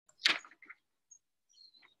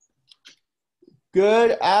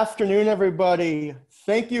Good afternoon, everybody.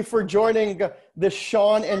 Thank you for joining the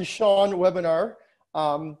Shawn and Sean webinar.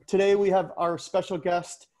 Today we have our special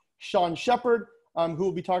guest, Sean Sheppard, who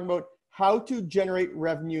will be talking about how to generate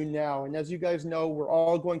revenue now. And as you guys know, we're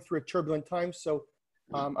all going through a turbulent time. So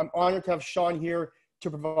I'm honored to have Sean here to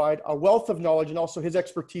provide a wealth of knowledge and also his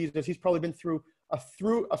expertise, as he's probably been through a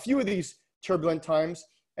few of these turbulent times.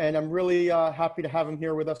 And I'm really happy to have him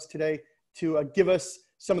here with us today to give us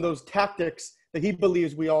some of those tactics that he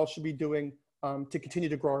believes we all should be doing to continue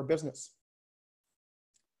to grow our business.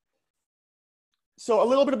 So a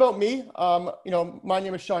little bit about me. My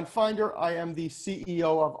name is Shawn Finder. I am the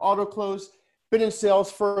CEO of Autoklose. Been in sales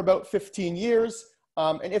for about 15 years.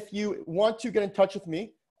 And if you want to get in touch with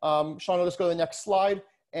me, Sean will just go to the next slide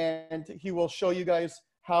and he will show you guys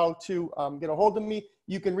how to get a hold of me.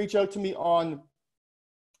 You can reach out to me on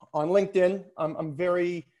LinkedIn. I'm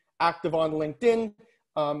very active on LinkedIn.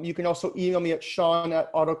 You can also email me at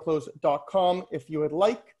sean@autoklose.com if you would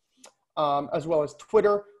like, as well as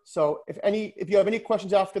Twitter. So if you have any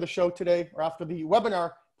questions after the show today or after the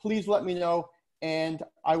webinar, please let me know and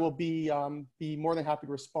I will be more than happy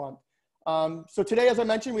to respond. So today, as I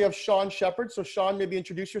mentioned, we have Sean Sheppard. So Sean, maybe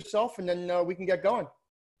introduce yourself and then we can get going.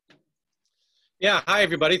 Yeah, hi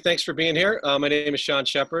everybody. Thanks for being here. My name is Shawn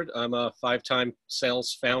Sheppard. I'm a 5-time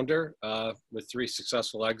sales founder with 3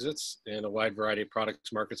 successful exits in a wide variety of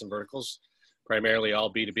products, markets, and verticals, primarily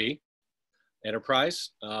all B2B enterprise.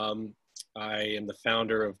 I am the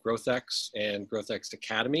founder of GrowthX and GrowthX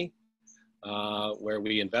Academy, where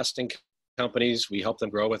we invest in companies. We help them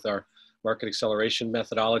grow with our market acceleration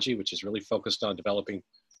methodology, which is really focused on developing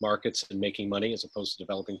markets and making money as opposed to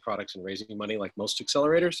developing products and raising money like most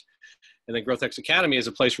accelerators. And then GrowthX Academy is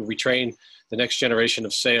a place where we train the next generation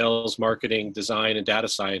of sales, marketing, design, and data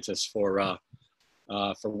scientists for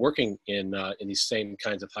working in these same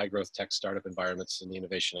kinds of high growth tech startup environments in the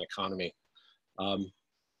innovation economy. And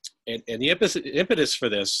the impetus for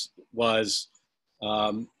this was,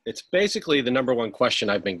 it's basically the #1 question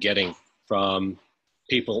I've been getting from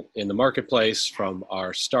people in the marketplace, from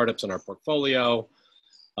our startups in our portfolio,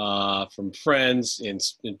 from friends in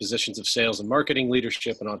positions of sales and marketing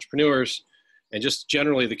leadership and entrepreneurs, and just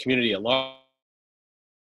generally the community at large.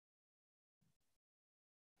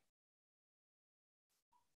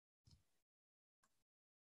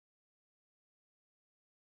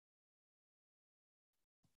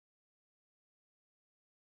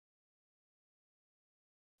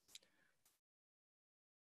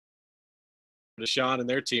 To Sean and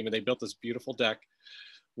their team, and they built this beautiful deck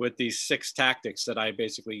with these 6 tactics that I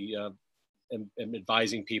basically am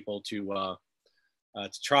advising people to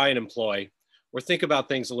try and employ or think about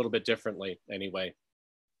things a little bit differently anyway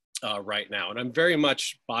right now. And I'm very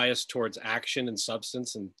much biased towards action and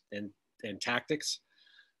substance and tactics.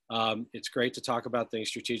 It's great to talk about things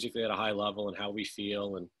strategically at a high level and how we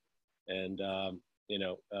feel and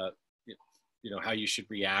how you should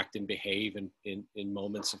react and behave in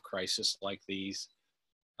moments of crisis like these.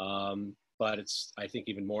 But it's, I think,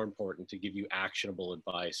 even more important to give you actionable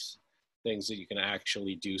advice, things that you can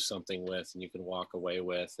actually do something with and you can walk away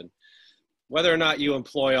with. And whether or not you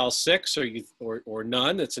employ all 6 or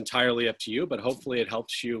none, it's entirely up to you, but hopefully it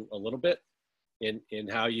helps you a little bit in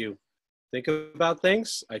how you think about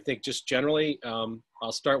things. I think just generally,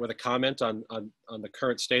 I'll start with a comment on the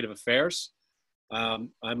current state of affairs.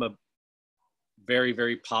 I'm a very,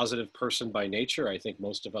 very positive person by nature. I think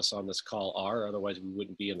most of us on this call are, otherwise we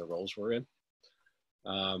wouldn't be in the roles we're in.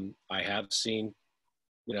 I have seen,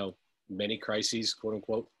 many crises, quote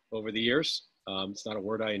unquote, over the years. It's not a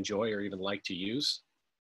word I enjoy or even like to use.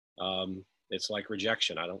 It's like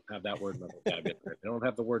rejection. I don't have that word in my vocabulary. I don't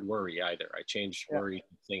have the word worry either. I changed worry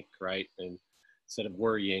to think, right? And instead of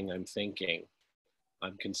worrying, I'm thinking,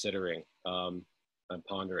 I'm considering, I'm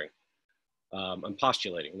pondering, I'm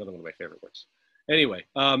postulating, another one of my favorite words. Anyway,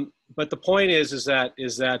 but the point is that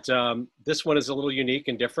this one is a little unique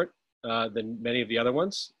and different than many of the other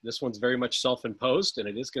ones. This one's very much self-imposed, and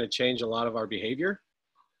it is going to change a lot of our behavior.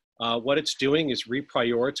 What it's doing is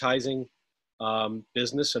reprioritizing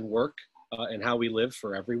business and work and how we live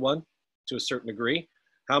for everyone to a certain degree.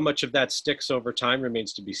 How much of that sticks over time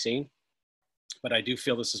remains to be seen. But I do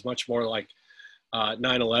feel this is much more like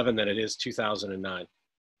 9/11 than it is 2009.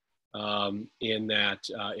 In that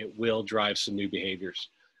it will drive some new behaviors.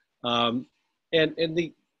 And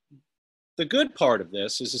the good part of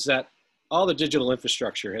this is that all the digital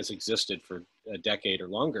infrastructure has existed for a decade or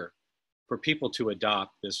longer for people to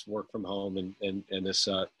adopt this work from home and this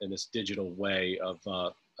digital way of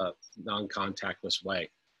non-contactless way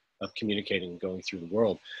of communicating and going through the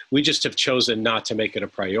world. We just have chosen not to make it a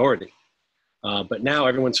priority. But now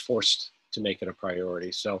everyone's forced to make it a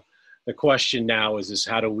priority. So the question now is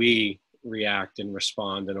how do we react and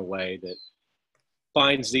respond in a way that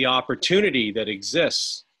finds the opportunity that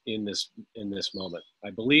exists in this moment? I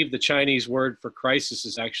believe the Chinese word for crisis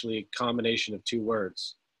is actually a combination of two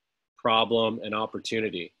words: problem and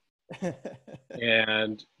opportunity.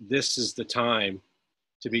 And this is the time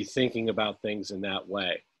to be thinking about things in that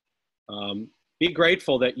way. Be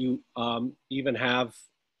grateful that you even have,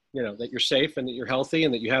 that you're safe and that you're healthy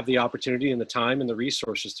and that you have the opportunity and the time and the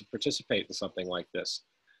resources to participate in something like this.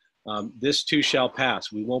 This too shall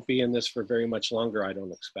pass. We won't be in this for very much longer, I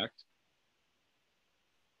don't expect.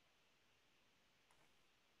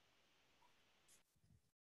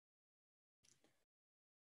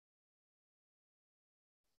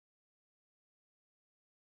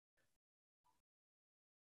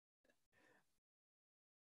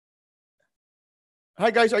 Hi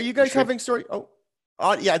guys, are you guys having sorry? Oh,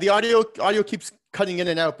 yeah, the audio keeps cutting in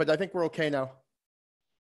and out, but I think we're okay now.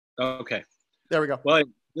 Okay. There we go. Well,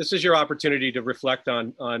 this is your opportunity to reflect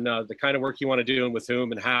on the kind of work you want to do and with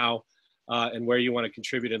whom and how and where you want to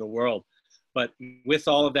contribute in the world. But with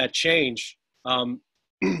all of that change,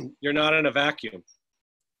 you're not in a vacuum.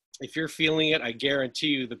 If you're feeling it, I guarantee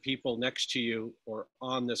you the people next to you or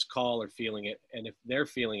on this call are feeling it. And if they're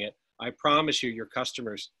feeling it, I promise you your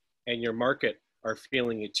customers and your market are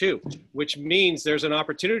feeling it too, which means there's an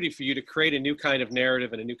opportunity for you to create a new kind of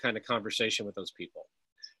narrative and a new kind of conversation with those people.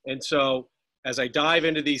 And so as I dive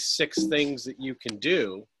into these 6 things that you can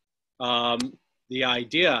do, the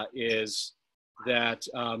idea is that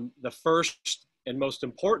the first and most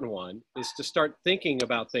important one is to start thinking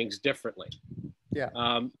about things differently. Yeah.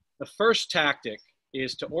 The first tactic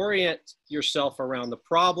is to orient yourself around the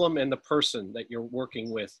problem and the person that you're working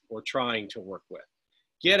with or trying to work with.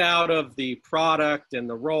 Get out of the product and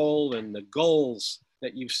the role and the goals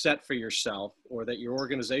that you've set for yourself or that your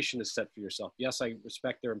organization has set for yourself. Yes, I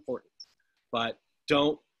respect they're important, but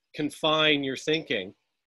don't confine your thinking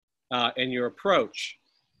and your approach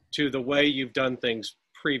to the way you've done things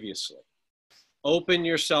previously. Open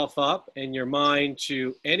yourself up and your mind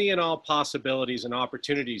to any and all possibilities and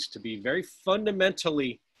opportunities to be very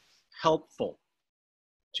fundamentally helpful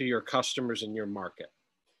to your customers and your market.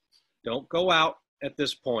 Don't go out at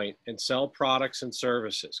this point and sell products and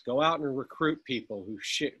services. Go out and recruit people who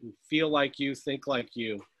feel like you, think like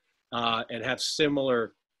you, and have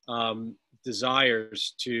similar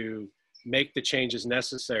desires to make the changes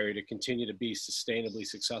necessary to continue to be sustainably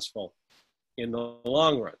successful in the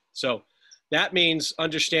long run. So that means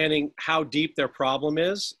understanding how deep their problem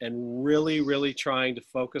is and really, really trying to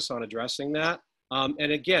focus on addressing that.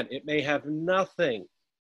 And again, it may have nothing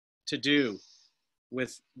to do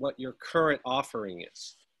with what your current offering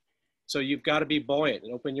is. So you've got to be buoyant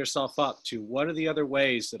and open yourself up to what are the other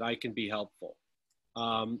ways that I can be helpful.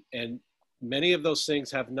 And many of those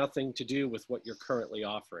things have nothing to do with what you're currently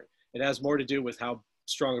offering. It has more to do with how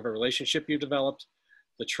strong of a relationship you developed,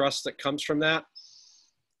 the trust that comes from that,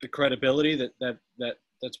 the credibility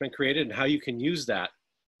that's been created, and how you can use that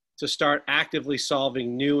to start actively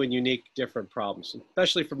solving new and unique different problems,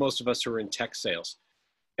 especially for most of us who are in tech sales.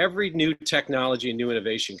 Every new technology and new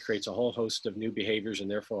innovation creates a whole host of new behaviors and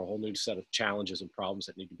therefore a whole new set of challenges and problems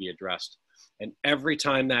that need to be addressed. And every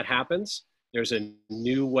time that happens, there's a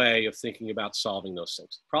new way of thinking about solving those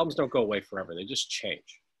things. Problems don't go away forever, they just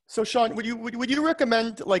change. So Sean, would you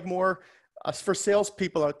recommend like more for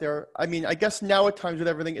salespeople out there? I mean, I guess now at times with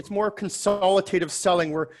everything, it's more consultative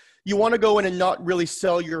selling where you want to go in and not really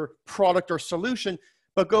sell your product or solution,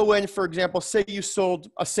 but go in, for example, say you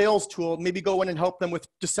sold a sales tool, maybe go in and help them with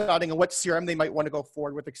deciding on what CRM they might want to go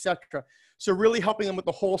forward with, et cetera. So really helping them with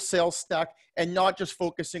the whole sales stack and not just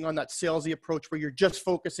focusing on that salesy approach where you're just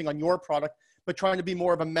focusing on your product, but trying to be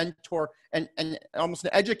more of a mentor and almost an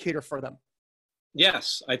educator for them.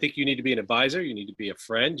 Yes, I think you need to be an advisor. You need to be a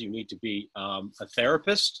friend. You need to be a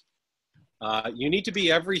therapist. You need to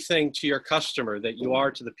be everything to your customer that you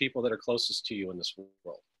are to the people that are closest to you in this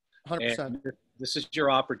world. 100%. And this is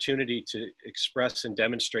your opportunity to express and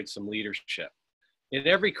demonstrate some leadership. In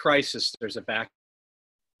every crisis, there's a back.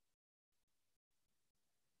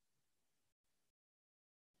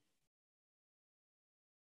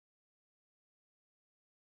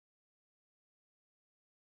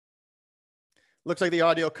 Looks like the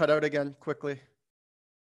audio cut out again quickly.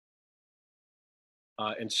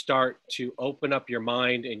 And start to open up your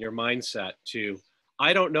mind and your mindset to,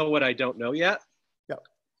 I don't know what I don't know yet. Yep.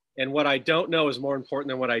 And what I don't know is more important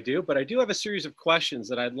than what I do, but I do have a series of questions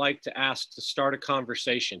that I'd like to ask to start a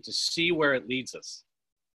conversation, to see where it leads us.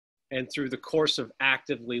 And through the course of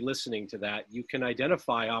actively listening to that, you can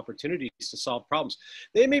identify opportunities to solve problems.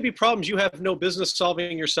 They may be problems you have no business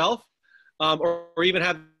solving yourself, or even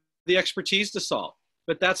have the expertise to solve.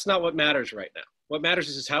 But that's not what matters right now. What matters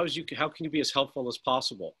is how can you be as helpful as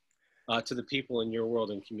possible to the people in your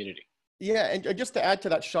world and community. Yeah, and just to add to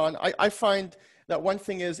that, Sean, I find that one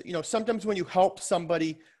thing is, sometimes when you help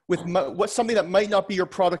somebody with something that might not be your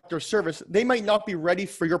product or service, they might not be ready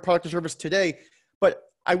for your product or service today. But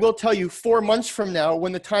I will tell you, 4 months from now,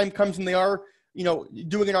 when the time comes and they are,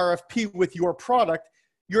 doing an RFP with your product,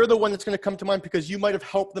 you're the one that's going to come to mind because you might have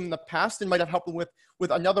helped them in the past and might have helped them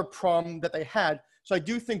with another problem that they had. So I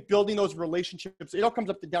do think building those relationships, it all comes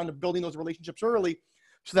down to building those relationships early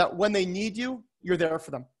so that when they need you, you're there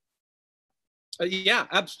for them. Yeah,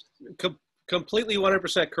 completely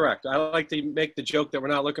 100% correct. I like to make the joke that we're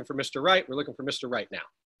not looking for Mr. Right, we're looking for Mr. Right now.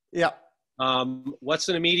 Yeah. What's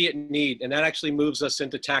an immediate need? And that actually moves us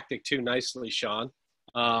into tactic 2 nicely, Sean.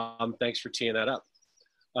 Thanks for teeing that up.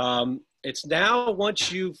 It's now,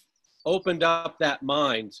 once you've opened up that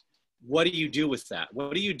mind, what do you do with that?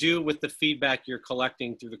 What do you do with the feedback you're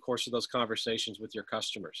collecting through the course of those conversations with your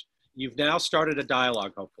customers? You've now started a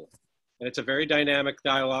dialogue, hopefully. And it's a very dynamic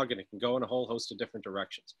dialogue, and it can go in a whole host of different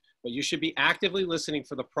directions. But you should be actively listening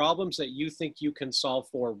for the problems that you think you can solve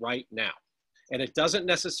for right now. And it doesn't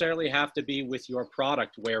necessarily have to be with your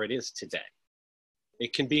product where it is today.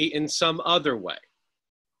 It can be in some other way.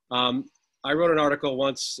 I wrote an article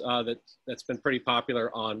once that's been pretty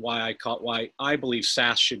popular on why I believe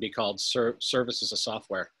SaaS should be called service as a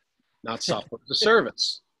software, not software as a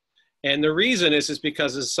service. And the reason is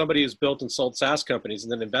because as somebody who's built and sold SaaS companies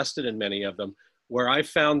and then invested in many of them, where I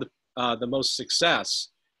found the most success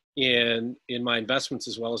in my investments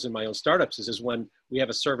as well as in my own startups is when we have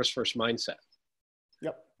a service first mindset.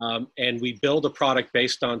 Yep. And we build a product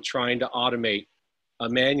based on trying to automate a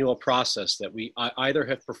manual process that we either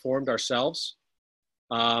have performed ourselves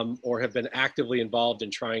or have been actively involved in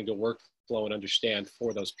trying to workflow and understand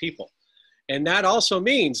for those people. And that also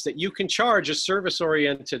means that you can charge a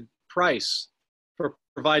service-oriented price for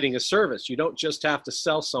providing a service. You don't just have to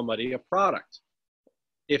sell somebody a product.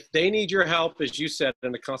 If they need your help, as you said,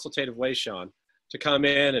 in a consultative way, Sean, to come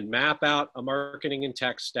in and map out a marketing and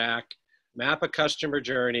tech stack, map a customer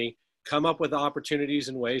journey, come up with opportunities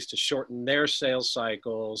and ways to shorten their sales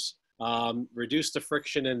cycles, reduce the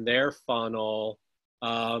friction in their funnel,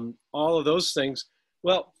 all of those things,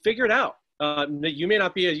 well, figure it out. You may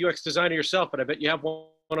not be a UX designer yourself, but I bet you have one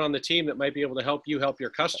on the team that might be able to help you help your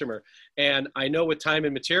customer. And I know with time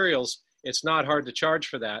and materials, it's not hard to charge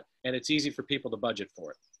for that, and it's easy for people to budget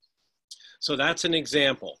for it. So that's an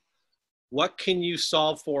example. What can you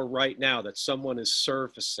solve for right now that someone is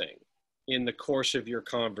surfacing in the course of your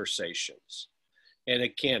conversations? And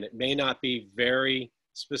again, it may not be very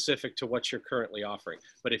specific to what you're currently offering,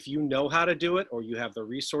 but if you know how to do it or you have the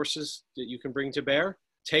resources that you can bring to bear,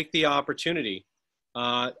 take the opportunity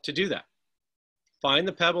to do that. Find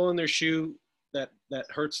the pebble in their shoe that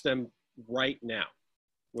hurts them right now,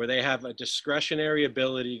 where they have a discretionary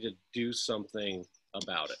ability to do something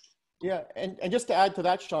about it. Yeah, and just to add to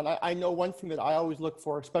that, Sean, I know one thing that I always look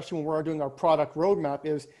for, especially when we're doing our product roadmap,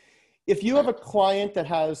 is if you have a client that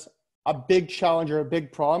has a big challenge or a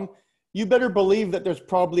big problem, you better believe that there's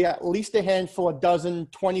probably at least a handful, a dozen,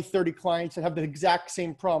 20, 30 clients that have the exact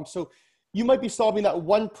same problem. So you might be solving that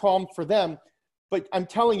one problem for them, but I'm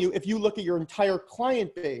telling you, if you look at your entire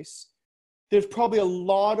client base, there's probably a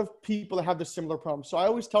lot of people that have the similar problem. So I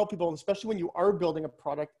always tell people, especially when you are building a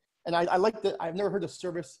product, and I like that, I've never heard of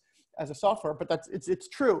service as a software, but it's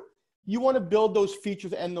true. You want to build those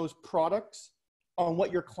features and those products on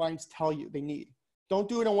what your clients tell you they need. Don't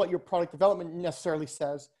do it on what your product development necessarily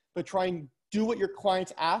says, but try and do what your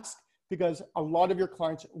clients ask, because a lot of your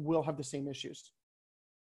clients will have the same issues.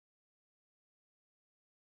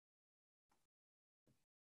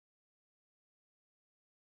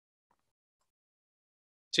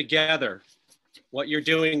 Together, what you're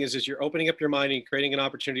doing is you're opening up your mind and creating an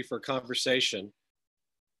opportunity for a conversation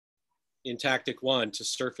in tactic 1 to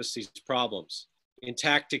surface these problems. In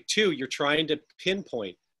tactic 2, you're trying to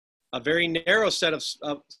pinpoint a very narrow set of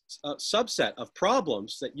subset of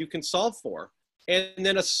problems that you can solve for, and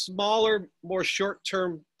then a smaller, more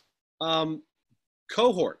short-term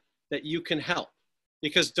cohort that you can help.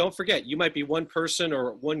 Because don't forget, you might be one person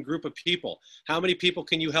or one group of people. How many people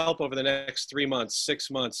can you help over the next 3 months, 6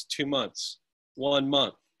 months, 2 months, 1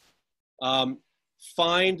 month?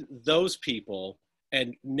 Find those people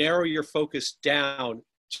and narrow your focus down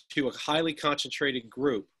to a highly concentrated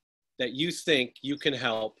group that you think you can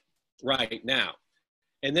help right now.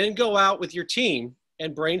 And then go out with your team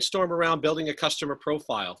and brainstorm around building a customer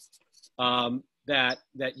profile that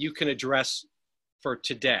you can address for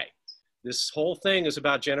today. This whole thing is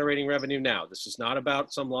about generating revenue now. This is not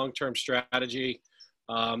about some long-term strategy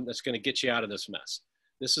that's going to get you out of this mess.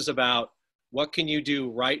 This is about what can you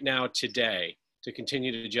do right now today to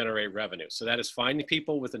continue to generate revenue. So that is finding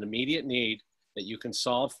people with an immediate need that you can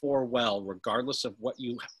solve for well, regardless of what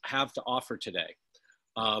you have to offer today,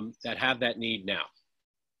 that have that need now.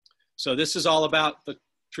 So this is all about the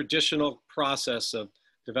traditional process of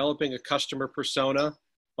developing a customer persona,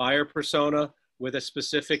 buyer persona with a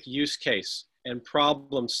specific use case and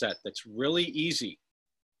problem set that's really easy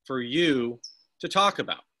for you to talk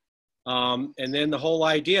about. And then the whole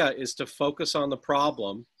idea is to focus on the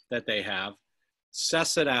problem that they have,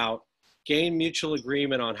 suss it out, gain mutual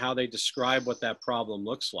agreement on how they describe what that problem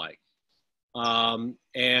looks like,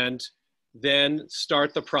 and then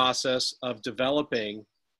start the process of developing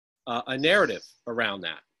a narrative around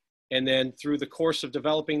that. And then through the course of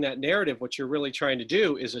developing that narrative, what you're really trying to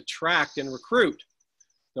do is attract and recruit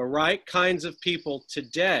the right kinds of people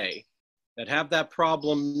today that have that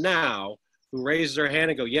problem now, who raise their hand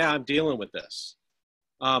and go, yeah, I'm dealing with this.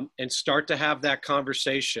 And start to have that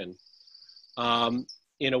conversation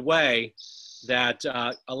in a way that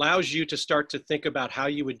allows you to start to think about how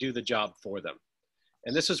you would do the job for them.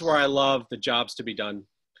 And this is where I love the jobs to be done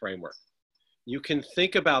framework. You can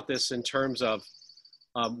think about this in terms of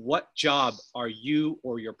what job are you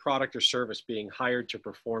or your product or service being hired to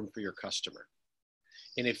perform for your customer?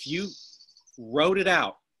 And if you wrote it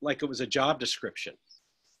out like it was a job description,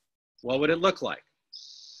 what would it look like?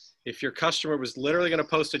 If your customer was literally going to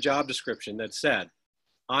post a job description that said,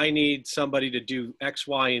 I need somebody to do X,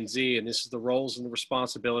 Y, and Z, and this is the roles and the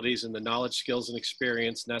responsibilities and the knowledge, skills, and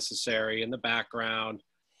experience necessary in the background,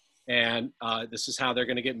 and this is how they're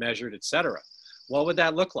going to get measured, et cetera. What would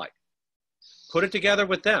that look like? Put it together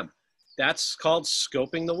with them. That's called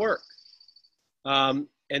scoping the work. And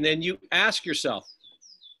then you ask yourself,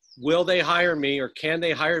 will they hire me, or can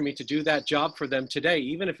they hire me to do that job for them today,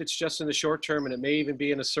 even if it's just in the short term, and it may even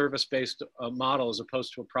be in a service-based model as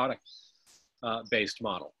opposed to a product-based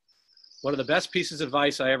model. One of the best pieces of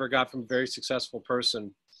advice I ever got from a very successful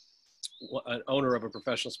person, an owner of a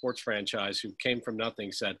professional sports franchise who came from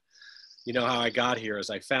nothing, said, you know how I got here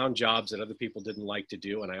is I found jobs that other people didn't like to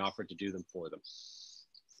do, and I offered to do them for them.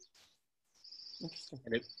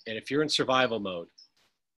 And if you're in survival mode,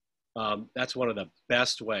 that's one of the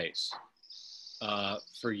best ways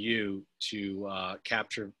for you to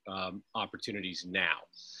capture opportunities now.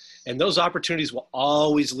 And those opportunities will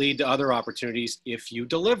always lead to other opportunities if you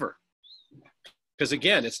deliver. Because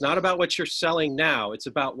again, it's not about what you're selling now, it's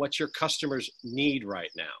about what your customers need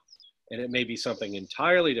right now. And it may be something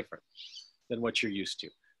entirely different than what you're used to.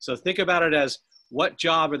 So think about it as, what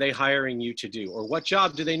job are they hiring you to do? Or what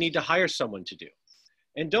job do they need to hire someone to do?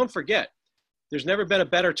 And don't forget, there's never been a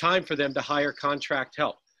better time for them to hire contract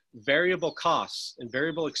help. Variable costs and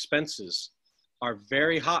variable expenses are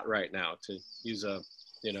very hot right now, to use a,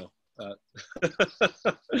 a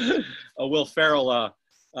Will Ferrell a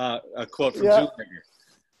quote from Zoolander.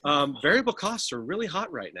 Variable costs are really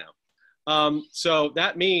hot right now. So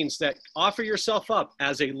that means that offer yourself up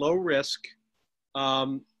as a low risk,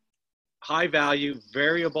 high value,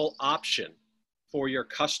 variable option for your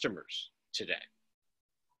customers today.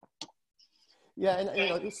 Yeah,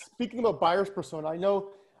 and speaking about buyer's persona, I know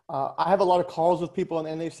I have a lot of calls with people,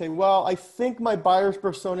 and they say, well, I think my buyer's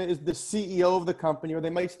persona is the CEO of the company, or they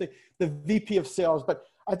might say the VP of sales. But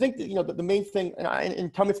I think that, the main thing,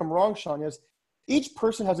 and tell me if I'm wrong, Shawn, is each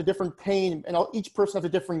person has a different pain, and each person has a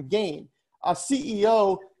different gain. A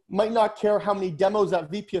CEO might not care how many demos that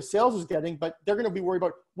VP of sales is getting, but they're going to be worried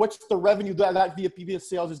about what's the revenue that VP of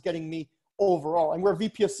sales is getting me overall. And where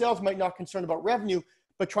VP of sales might not concerned about revenue,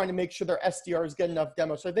 but trying to make sure their SDRs get enough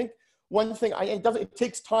demos. So I think one thing, it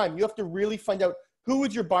takes time. You have to really find out who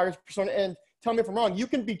is your buyer's persona. And tell me if I'm wrong, you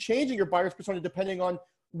can be changing your buyer's persona depending on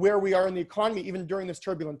where we are in the economy, even during this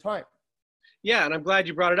turbulent time. Yeah, and I'm glad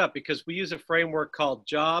you brought it up, because we use a framework called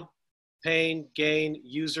job, pain, gain,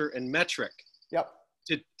 user, and metric. Yep.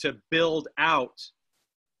 To build out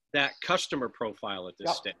that customer profile at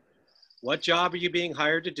this stage. What job are you being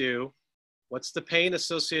hired to do? What's the pain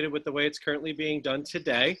associated with the way it's currently being done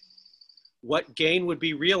today? What gain would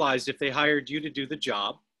be realized if they hired you to do the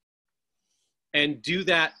job? And do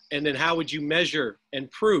that, and then how would you measure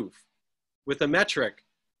and prove with a metric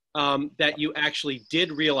that you actually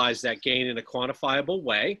did realize that gain in a quantifiable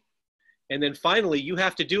way? And then finally, you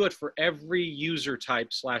have to do it for every user type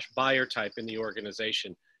 / buyer type in the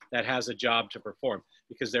organization that has a job to perform,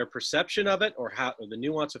 because their perception of it, or the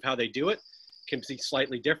nuance of how they do it, can be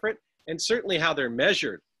slightly different. And certainly how they're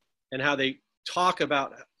measured and how they talk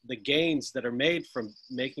about the gains that are made from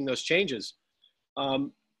making those changes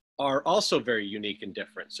are also very unique and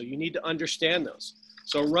different. So you need to understand those.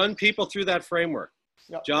 So run people through that framework.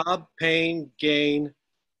 Yep. Job, pain, gain,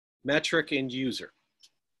 metric, and user.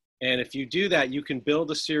 And if you do that, you can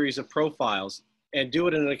build a series of profiles and do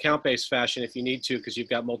it in an account-based fashion if you need to, because you've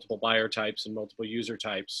got multiple buyer types and multiple user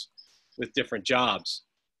types with different jobs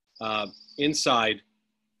inside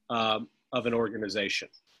of an organization.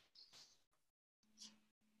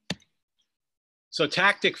 So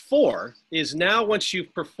tactic 4 is now, once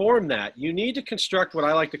you've performed that, you need to construct what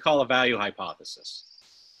I like to call a value hypothesis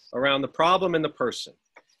around the problem and the person.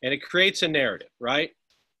 And it creates a narrative, right?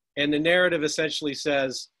 And the narrative essentially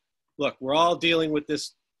says, look, we're all dealing with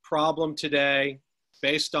this problem today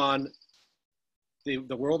based on the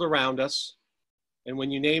world around us. And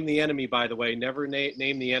when you name the enemy, by the way, never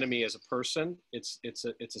name the enemy as a person. It's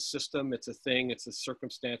a system, it's a thing, it's a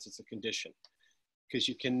circumstance, it's a condition. Because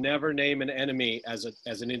you can never name an enemy as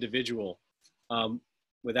an individual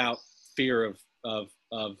without fear of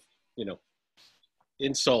you know,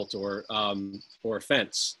 insult or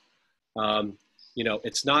offense. You know,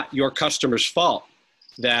 it's not your customer's fault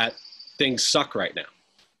that things suck right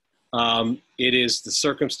now. It is the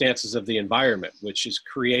circumstances of the environment which has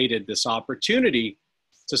created this opportunity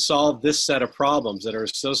to solve this set of problems that are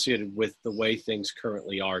associated with the way things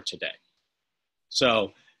currently are today.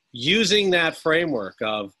 So using that framework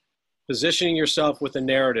of positioning yourself with a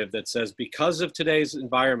narrative that says, because of today's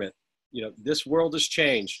environment, you know, this world has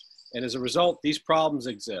changed, and as a result, these problems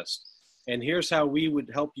exist. And here's how we would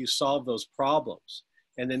help you solve those problems.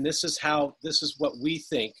 And then this is what we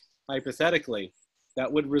think, hypothetically,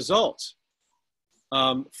 that would result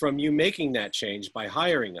from you making that change by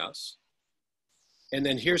hiring us. And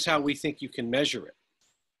then here's how we think you can measure it.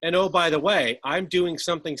 And oh, by the way, I'm doing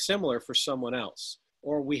something similar for someone else,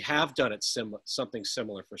 or we have done it something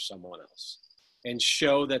similar for someone else, and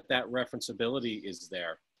show that that referenceability is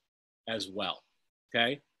there as well,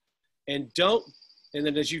 okay? And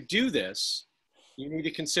then as you do this, you need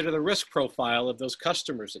to consider the risk profile of those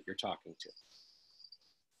customers that you're talking to.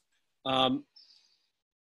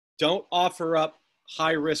 Don't offer up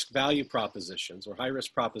high-risk value propositions or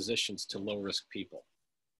high-risk propositions to low-risk people.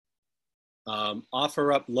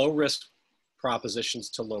 Offer up low-risk propositions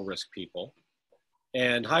to low-risk people,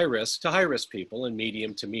 and high-risk to high-risk people, and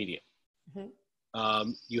medium to medium.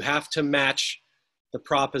 Mm-hmm. You have to match the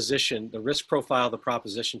proposition, the risk profile of the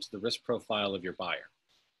proposition, to the risk profile of your buyer.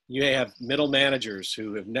 You may have middle managers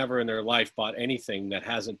who have never in their life bought anything that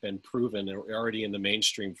hasn't been proven or already in the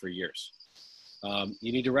mainstream for years.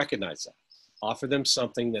 You need to recognize that. Offer them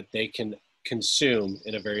something that they can consume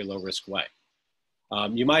in a very low-risk way.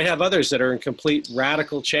 You might have others that are in complete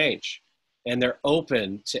radical change, and they're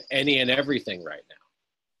open to any and everything right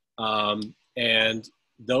now. And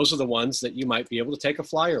those are the ones that you might be able to take a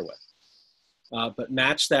flyer with. But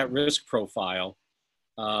match that risk profile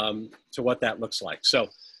to what that looks like. So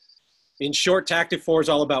in short, tactic 4 is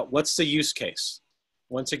all about, what's the use case?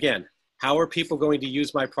 Once again, how are people going to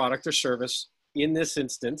use my product or service in this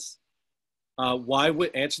instance?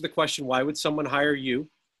 Answer the question, why would someone hire you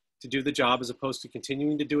to do the job as opposed to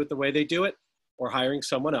continuing to do it the way they do it, or hiring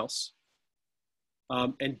someone else?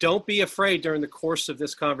 And don't be afraid during the course of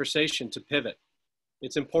this conversation to pivot.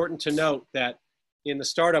 It's important to note that in the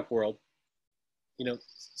startup world,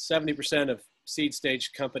 70% of seed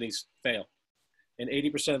stage companies fail. And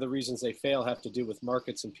 80% of the reasons they fail have to do with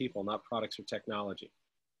markets and people, not products or technology.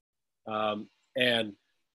 And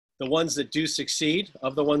the ones that do succeed,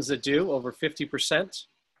 of the ones that do, over 50%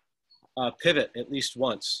 pivot at least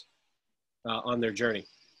once on their journey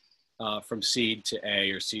from seed to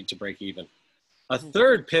A or seed to break even. A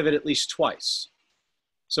third pivot at least twice.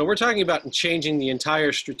 So we're talking about changing the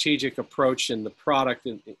entire strategic approach in the product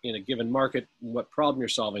in a given market, what problem you're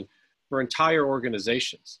solving for entire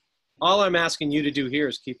organizations. All I'm asking you to do here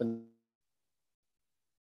is keep an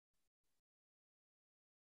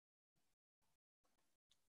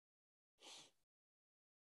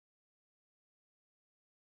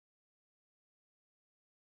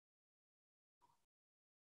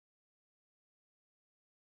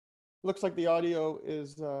Looks like the audio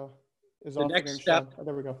is off next again, step. Sean. Oh,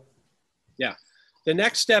 there we go. Yeah. The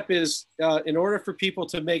next step is, in order for people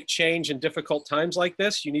to make change in difficult times like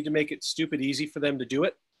this, you need to make it stupid easy for them to do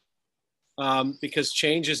it. Because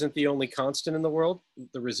change isn't the only constant in the world.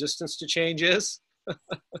 The resistance to change is.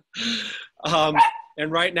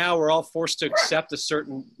 And right now we're all forced to accept a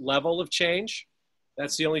certain level of change.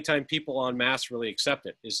 That's the only time people en masse really accept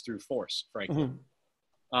it, is through force, frankly.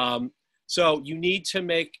 Mm-hmm. So you need to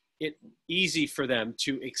make it easy for them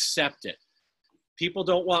to accept it. People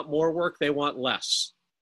don't want more work, they want less.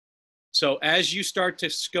 So as you start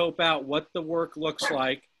to scope out what the work looks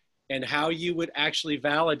like and how you would actually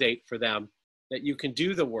validate for them that you can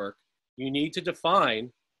do the work, you need to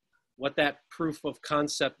define what that proof of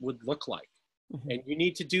concept would look like. And you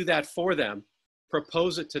need to do that for them,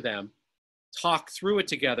 propose it to them, talk through it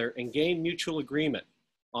together, and gain mutual agreement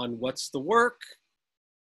on what's the work,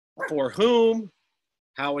 for whom,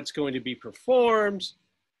 how it's going to be performed,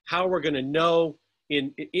 how we're going to know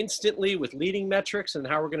instantly with leading metrics, and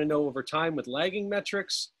how we're going to know over time with lagging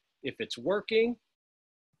metrics if it's working,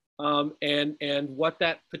 and what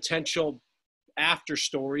that potential after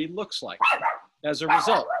story looks like as a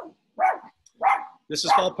result. This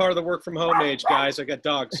is all part of the work from home age, guys. I got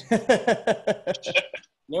dogs.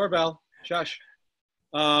 Laura Bell, shush.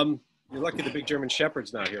 You're lucky the big German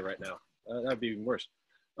Shepherd's not here right now. That'd be even worse.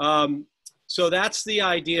 So that's the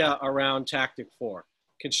idea around tactic 4.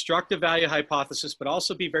 Construct a value hypothesis, but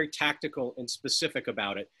also be very tactical and specific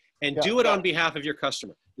about it, and do it on behalf of your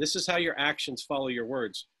customer. This is how your actions follow your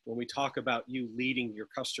words when we talk about you leading your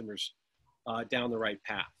customers down the right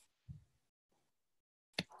path.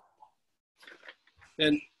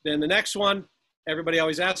 Then the next one everybody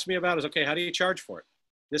always asks me about is, okay, how do you charge for it?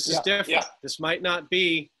 This is different. This might not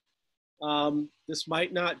be your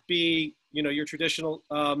traditional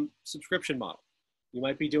subscription model. You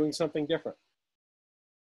might be doing something different.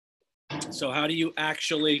 So how do you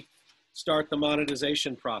actually start the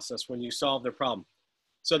monetization process when you solve their problem?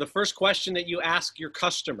 So the first question that you ask your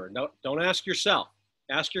customer, don't ask yourself,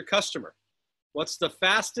 ask your customer, what's the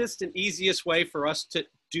fastest and easiest way for us to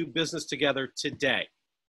do business together today?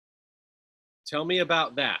 Tell me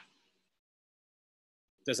about that.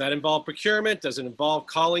 Does that involve procurement? Does it involve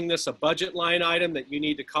calling this a budget line item that you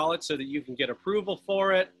need to call it so that you can get approval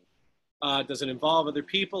for it? Does it involve other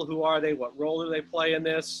people? Who are they? What role do they play in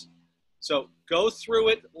this? So go through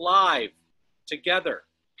it live together.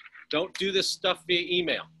 Don't do this stuff via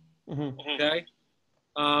email, okay?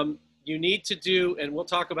 You need to do, and we'll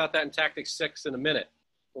talk about that in Tactic 6 in a minute,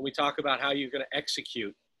 when we talk about how you're going to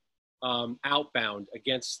execute outbound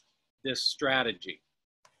against this strategy.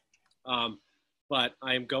 But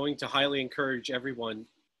I am going to highly encourage everyone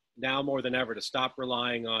now more than ever to stop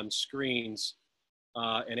relying on screens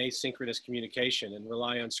and asynchronous communication and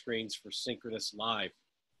rely on screens for synchronous live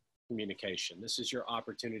communication. This is your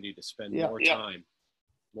opportunity to spend more time,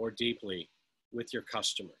 more deeply with your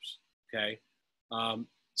customers, okay?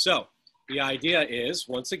 So the idea is,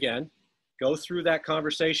 once again, go through that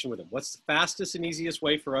conversation with them. What's the fastest and easiest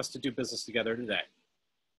way for us to do business together today?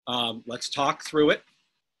 Let's talk through it.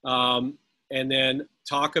 And then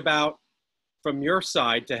talk about, from your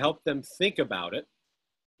side, to help them think about it.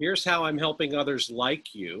 Here's how I'm helping others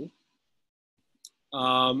like you.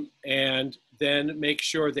 And then make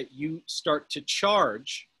sure that you start to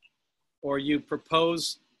charge, or you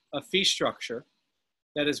propose a fee structure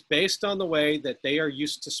that is based on the way that they are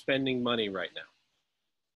used to spending money right now.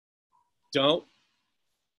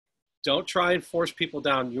 Don't try and force people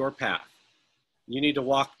down your path. You need to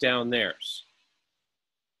walk down theirs.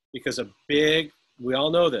 Because we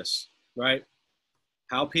all know this, right?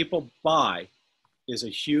 How people buy is a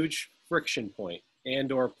huge friction point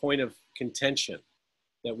and or point of contention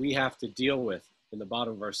that we have to deal with in the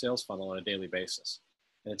bottom of our sales funnel on a daily basis.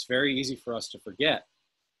 And it's very easy for us to forget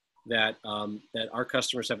that, that our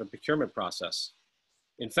customers have a procurement process.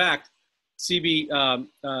 In fact, the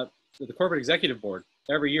Corporate Executive Board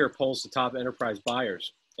every year polls the top enterprise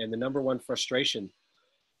buyers, and the #1 frustration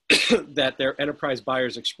that their enterprise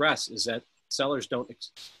buyers express is that sellers don't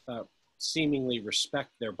seemingly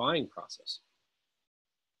respect their buying process.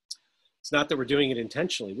 It's not that we're doing it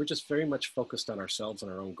intentionally. We're just very much focused on ourselves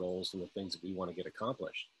and our own goals and the things that we want to get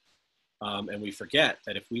accomplished. And we forget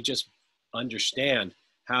that if we just understand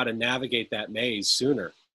how to navigate that maze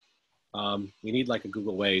sooner, we need like a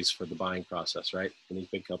Google Waze for the buying process, right? In these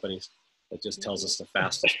big companies, that just tells us the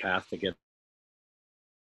fastest path to get.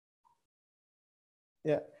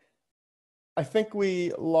 Yeah. I think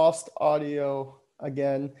we lost audio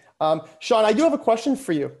again. Shawn, I do have a question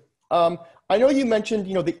for you. I know you mentioned,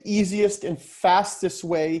 the easiest and fastest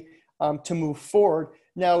way to move forward.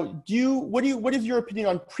 Now, what is your opinion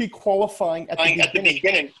on pre-qualifying at the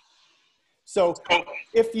beginning? So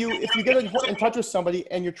if you get in touch with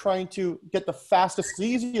somebody and you're trying to get the fastest, the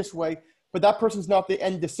easiest way, but that person's not the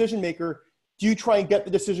end decision maker, do you try and get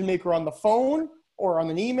the decision maker on the phone or on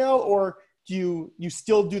an email, or do you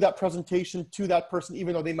still do that presentation to that person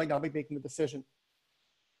even though they might not be making the decision?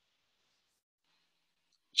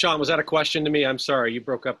 Shawn, was that a question to me? I'm sorry, you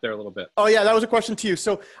broke up there a little bit. Oh yeah, that was a question to you.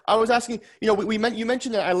 So I was asking, you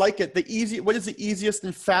mentioned that, I like it. What is the easiest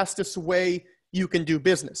and fastest way you can do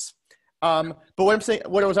business? But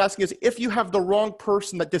what I was asking is, if you have the wrong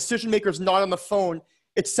person, that decision maker is not on the phone,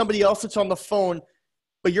 it's somebody else that's on the phone,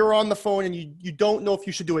 but you're on the phone and you don't know if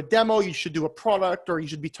you should do a demo, you should do a product, or you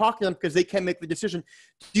should be talking to them because they can't make the decision.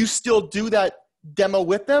 Do you still do that demo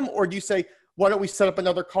with them, or do you say, why don't we set up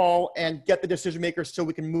another call and get the decision makers so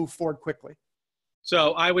we can move forward quickly?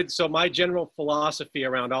 So my general philosophy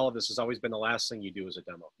around all of this has always been the last thing you do is a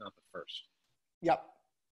demo, not the first. Yep.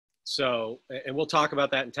 So, and we'll talk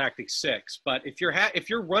about that in tactic 6, but if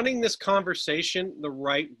you're running this conversation the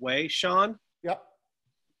right way, Sean, yep,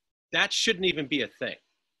 that shouldn't even be a thing.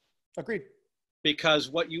 Agreed. Because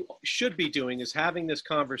what you should be doing is having this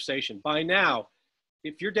conversation. By now,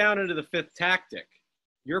 if you're down into the 5th tactic,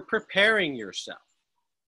 you're preparing yourself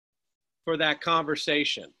for that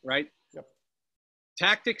conversation, right? Yep.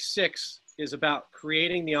 Tactic 6 is about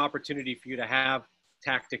creating the opportunity for you to have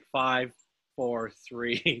tactic 5, 4,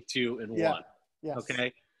 3, 2, and 1. Yes.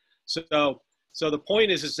 Okay. So the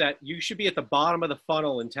point is that you should be at the bottom of the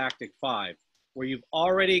funnel in tactic 5, where you've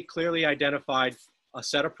already clearly identified a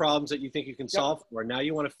set of problems that you think you can solve for. Now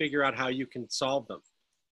you want to figure out how you can solve them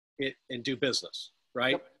and do business,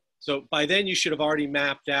 right? Yep. So by then you should have already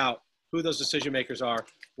mapped out who those decision makers are,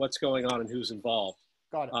 what's going on, and who's involved.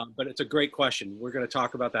 Got it. But it's a great question. We're going to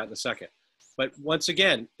talk about that in a second. But once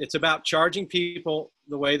again, it's about charging people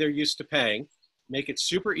the way they're used to paying, make it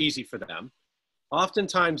super easy for them.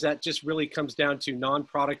 Oftentimes that just really comes down to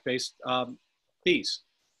non-product based fees.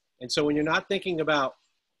 And so when you're not thinking about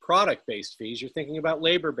product-based fees, you're thinking about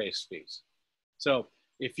labor-based fees. So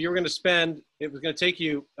if you're going to spend, it was going to take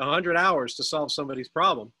you 100 hours to solve somebody's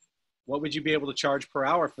problem, what would you be able to charge per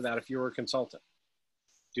hour for that if you were a consultant?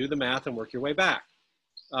 Do the math and work your way back.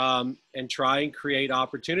 And try and create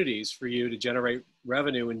opportunities for you to generate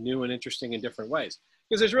revenue in new and interesting and different ways.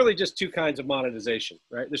 Because there's really just 2 kinds of monetization,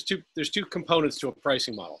 right? There's two components to a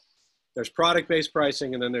pricing model. There's product-based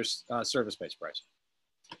pricing, and then there's service-based pricing.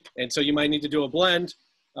 And so you might need to do a blend,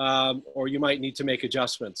 or you might need to make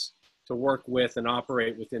adjustments to work with and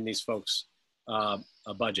operate within these folks'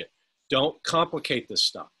 a budget. Don't complicate this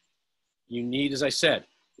stuff. You need, as I said,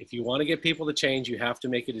 if you want to get people to change, you have to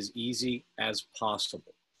make it as easy as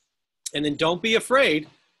possible. And then don't be afraid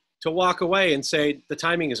to walk away and say, the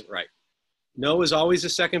timing isn't right. No is always the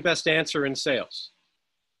second best answer in sales.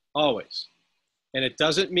 Always. And it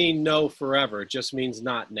doesn't mean no forever. It just means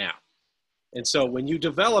not now. And so when you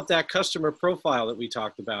develop that customer profile that we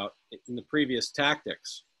talked about in the previous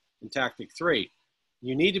tactics, in tactic 3,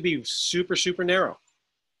 you need to be super, super narrow.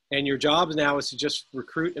 And your job now is to just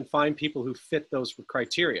recruit and find people who fit those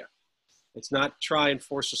criteria. It's not try and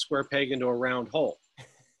force a square peg into a round hole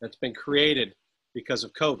that's been created because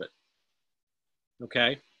of COVID.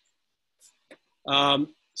 Okay?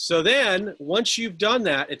 So then once you've done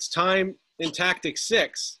that, it's time in tactic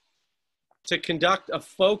 6 to conduct a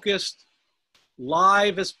focused,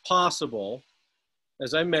 live as possible,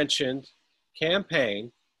 as I mentioned,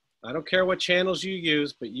 campaign. I don't care what channels you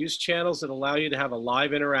use, but use channels that allow you to have a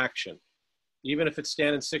live interaction, even if it's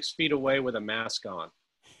standing 6 feet away with a mask on.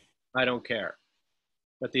 I don't care.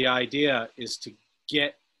 But the idea is to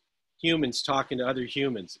get humans talking to other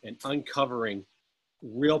humans and uncovering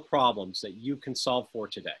real problems that you can solve for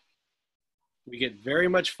today. We get very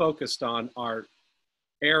much focused on our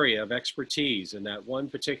area of expertise and that one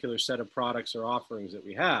particular set of products or offerings that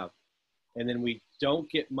we have, and then we don't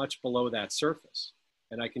get much below that surface.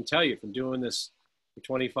 And I can tell you from doing this for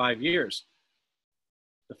 25 years,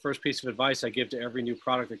 the first piece of advice I give to every new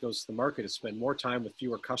product that goes to the market is spend more time with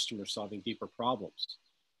fewer customers solving deeper problems,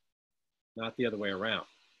 not the other way around.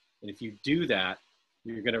 And if you do that,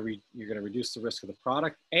 you're going to reduce the risk of the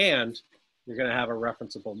product, and you're going to have a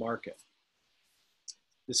referenceable market.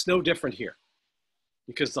 It's no different here,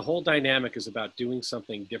 because the whole dynamic is about doing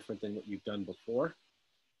something different than what you've done before.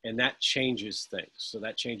 And that changes things. So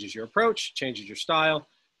that changes your approach, changes your style.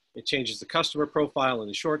 It changes the customer profile in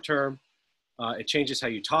the short term. It changes how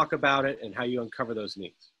you talk about it and how you uncover those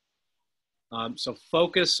needs. So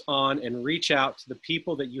focus on and reach out to the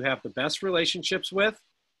people that you have the best relationships with,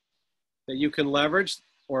 that you can leverage,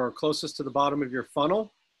 or are closest to the bottom of your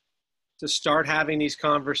funnel, to start having these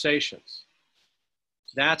conversations.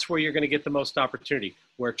 That's where you're going to get the most opportunity,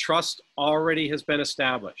 where trust already has been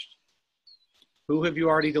established. Who have you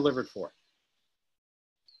already delivered for?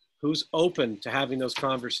 Who's open to having those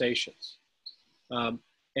conversations?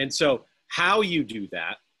 And so how you do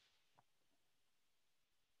that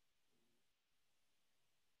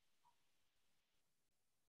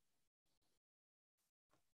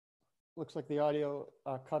looks like the audio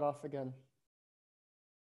cut off again.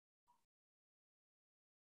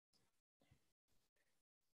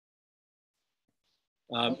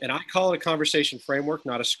 And I call it a conversation framework,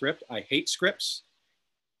 not a script. I hate scripts.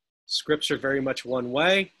 Scripts are very much one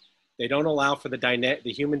way. They don't allow for the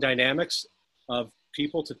human dynamics of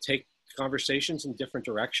people to take conversations in different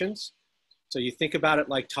directions. So you think about it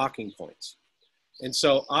like talking points. And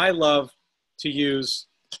so I love to use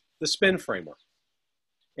the SPIN framework.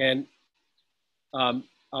 And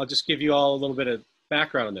I'll just give you all a little bit of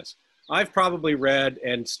background on this. I've probably read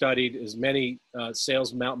and studied as many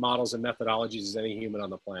sales models and methodologies as any human on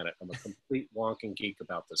the planet. I'm a complete wonking geek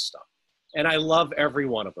about this stuff. And I love every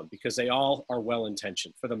one of them because they all are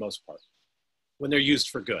well-intentioned for the most part when they're used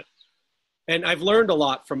for good. And I've learned a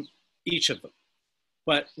lot from each of them.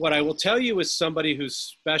 But what I will tell you is somebody who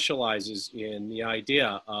specializes in the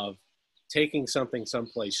idea of taking something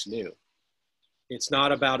someplace new. It's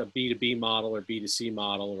not about a B2B model or B2C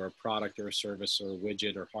model or a product or a service or a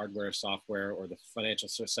widget or hardware or software or the financial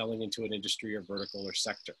selling into an industry or vertical or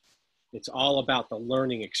sector. It's all about the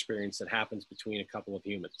learning experience that happens between a couple of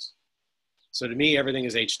humans. So to me, everything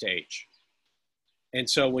is H to H. And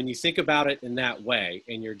so when you think about it in that way,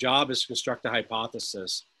 and your job is to construct a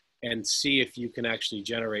hypothesis and see if you can actually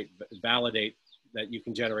validate that you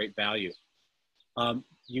can generate value,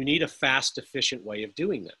 you need a fast, efficient way of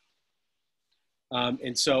doing that.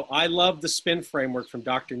 And so I love the SPIN framework from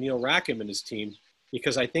Dr. Neil Rackham and his team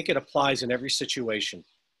because I think it applies in every situation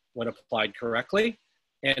when applied correctly.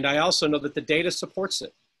 And I also know that the data supports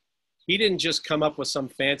it. He didn't just come up with some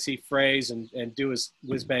fancy phrase and do his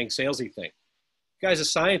whiz-bang salesy thing. The guy's a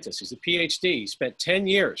scientist. He's a PhD. He spent 10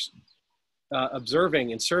 years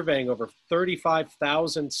observing and surveying over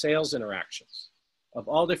 35,000 sales interactions of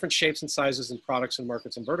all different shapes and sizes and products and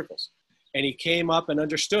markets and verticals. And he came up and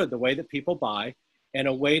understood the way that people buy and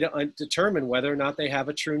a way to determine whether or not they have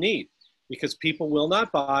a true need. Because people will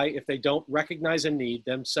not buy if they don't recognize a need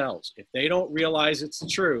themselves. If they don't realize it's the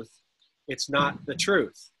truth, it's not the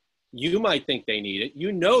truth. You might think they need it.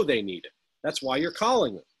 You know they need it. That's why you're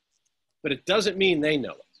calling them. But it doesn't mean they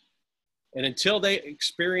know it. And until they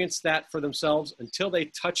experience that for themselves, until they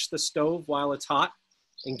touch the stove while it's hot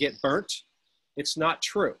and get burnt, it's not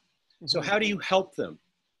true. So how do you help them?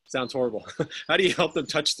 Sounds horrible. How do you help them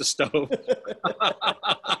touch the stove?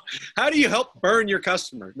 How do you help burn your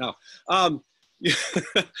customer? No.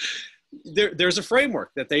 There's a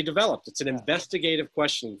framework that they developed. It's an investigative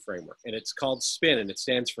questioning framework, and it's called SPIN, and it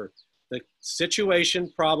stands for the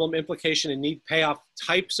situation, problem, implication, and need payoff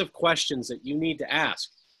types of questions that you need to ask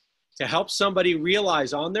to help somebody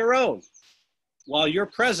realize on their own while you're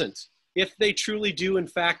present if they truly do in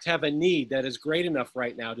fact have a need that is great enough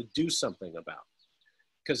right now to do something about.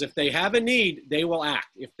 Because if they have a need, they will act.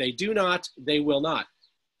 If they do not, they will not.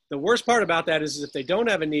 The worst part about that is if they don't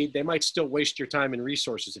have a need, they might still waste your time and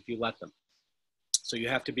resources if you let them. So you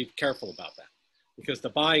have to be careful about that. Because the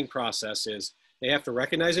buying process is they have to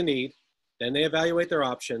recognize a need, then they evaluate their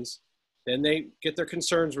options, then they get their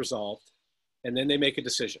concerns resolved, and then they make a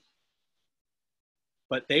decision.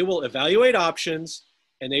 But they will evaluate options,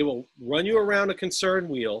 and they will run you around a concern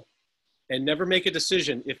wheel and never make a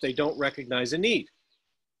decision if they don't recognize a need.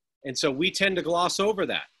 And so we tend to gloss over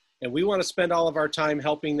that. And we want to spend all of our time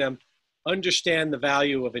helping them understand the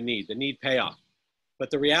value of a need, the need payoff.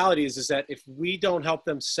 But the reality is that if we don't help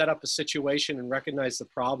them set up a situation and recognize the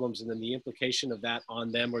problems and then the implication of that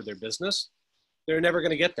on them or their business, they're never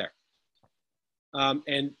going to get there.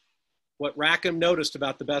 And what Rackham noticed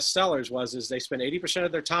about the best sellers is they spend 80%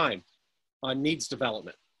 of their time on needs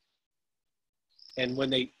development. And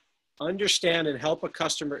when they understand and help a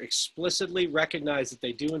customer explicitly recognize that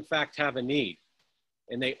they do in fact have a need,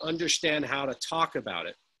 and they understand how to talk about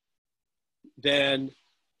it, then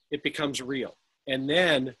it becomes real. And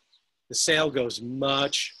then the sale goes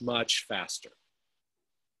much, much faster.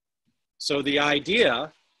 So the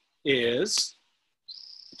idea is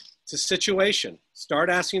it's a situation. Start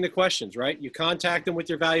asking the questions, right? You contact them with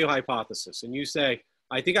your value hypothesis and you say,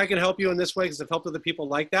 I think I can help you in this way because I've helped other people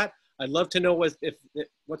like that. I'd love to know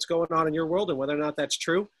what's going on in your world and whether or not that's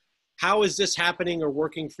true. How is this happening or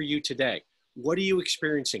working for you today? What are you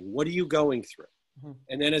experiencing? What are you going through? Mm-hmm.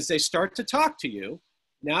 And then as they start to talk to you,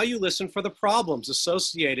 now you listen for the problems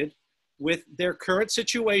associated with their current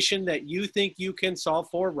situation that you think you can solve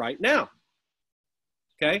for right now.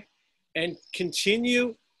 Okay? And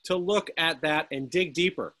continue to look at that and dig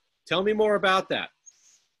deeper. Tell me more about that.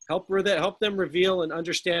 Help them reveal and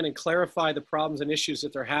understand and clarify the problems and issues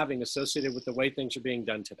that they're having associated with the way things are being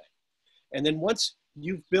done today. And then once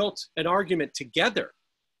you've built an argument together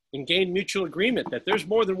and gained mutual agreement that there's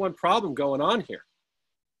more than one problem going on here,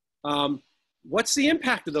 what's the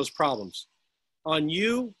impact of those problems on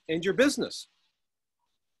you and your business?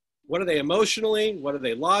 What are they emotionally? What are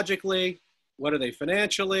they logically? What are they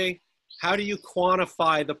financially? How do you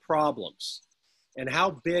quantify the problems? and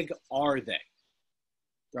how big are they,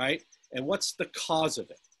 right? And what's the cause of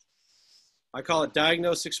it? I call it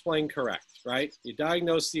diagnose, explain, correct, right? You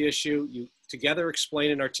diagnose the issue, you together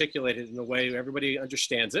explain and articulate it in a way everybody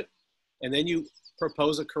understands it, and then you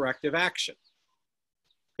propose a corrective action,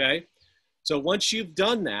 okay? So once you've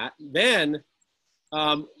done that, then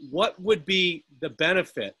what would be the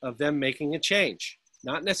benefit of them making a change?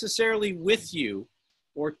 Not necessarily with you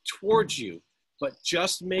or towards you, but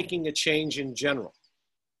just making a change in general.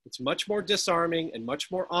 It's much more disarming and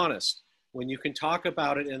much more honest when you can talk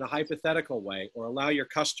about it in a hypothetical way or allow your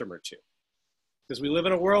customer to. Because we live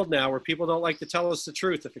in a world now where people don't like to tell us the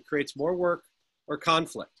truth if it creates more work or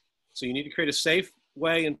conflict. So you need to create a safe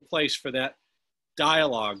way and place for that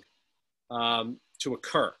dialogue to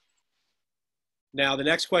occur. Now, the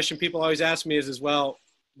next question people always ask me is, well,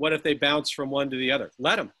 what if they bounce from one to the other?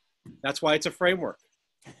 Let them. That's why it's a framework.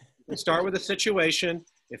 You can start with a situation.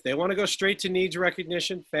 If they want to go straight to needs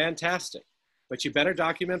recognition, fantastic. But you better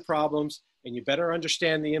document problems and you better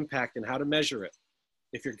understand the impact and how to measure it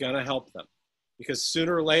if you're going to help them. Because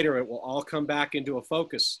sooner or later, it will all come back into a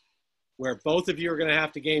focus where both of you are going to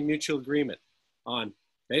have to gain mutual agreement on,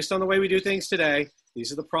 based on the way we do things today,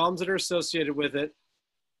 these are the problems that are associated with it.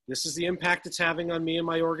 This is the impact it's having on me and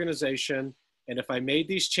my organization. And if I made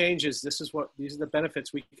these changes, these are the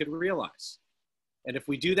benefits we could realize. And if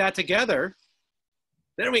we do that together,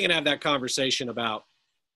 then we can have that conversation about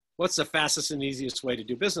what's the fastest and easiest way to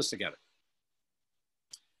do business together.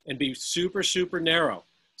 And be super, super narrow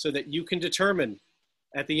so that you can determine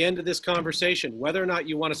at the end of this conversation whether or not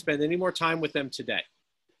you want to spend any more time with them today.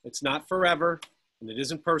 It's not forever and it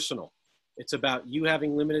isn't personal. It's about you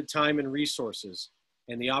having limited time and resources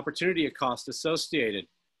and the opportunity cost associated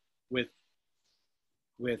with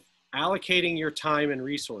allocating your time and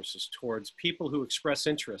resources towards people who express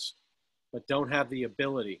interest but don't have the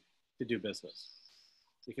ability to do business.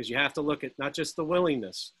 Because you have to look at not just the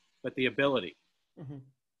willingness, but the ability. Mm-hmm.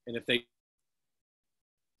 And if they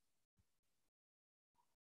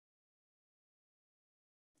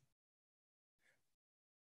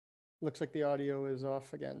looks like the audio is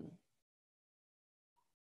off again.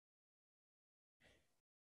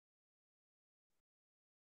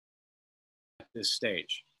 This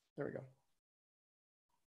stage. There we go.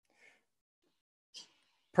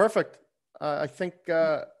 Perfect. I think,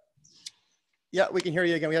 yeah, we can hear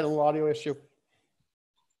you again. We had a little audio issue.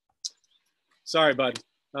 Sorry, bud.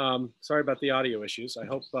 Sorry about the audio issues. I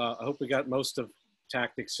hope we got most of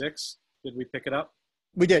Tactic 6. Did we pick it up?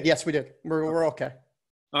 We did. Yes, we did. We're okay.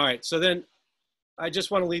 All right. So then I just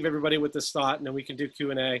want to leave everybody with this thought, and then we can do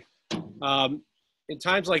Q&A. In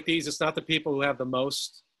times like these, it's not the people who have the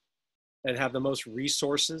most and have the most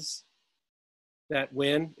resources that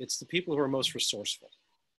win. It's the people who are most resourceful.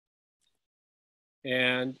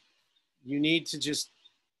 And you need to just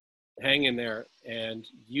hang in there and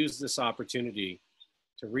use this opportunity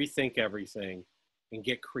to rethink everything and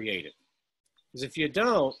get creative. Because if you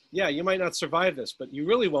don't, yeah, you might not survive this, but you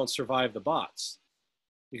really won't survive the bots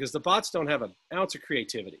because the bots don't have an ounce of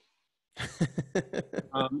creativity.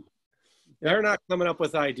 They're not coming up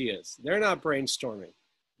with ideas. They're not brainstorming.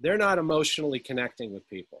 They're not emotionally connecting with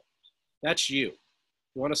people. That's you.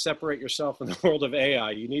 You want to separate yourself in the world of AI,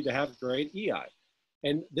 you need to have great EI.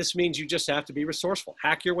 And this means you just have to be resourceful.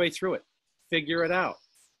 Hack your way through it. Figure it out.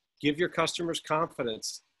 Give your customers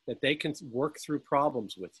confidence that they can work through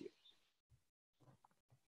problems with you.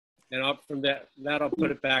 And from that, I'll put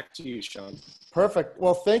it back to you, Sean. Perfect.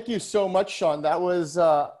 Well, thank you so much, Sean. That was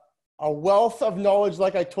a wealth of knowledge,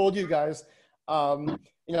 like I told you guys.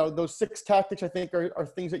 You know, those 6 tactics, I think, are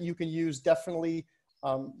things that you can use definitely,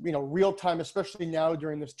 you know, real time, especially now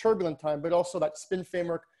during this turbulent time, but also that spin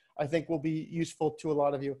framework, I think, will be useful to a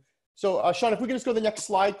lot of you. So, Sean, if we can just go to the next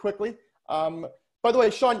slide quickly. By the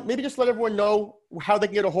way, Sean, maybe just let everyone know how they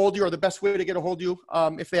can get a hold of you or the best way to get a hold of you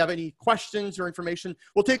if they have any questions or information.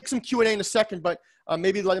 We'll take some Q&A in a second, but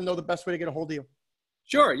maybe let them know the best way to get a hold of you.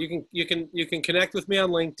 Sure. You can connect with me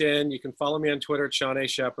on LinkedIn. You can follow me on Twitter at Shawn A.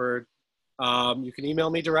 Sheppard. You can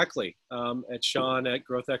email me directly at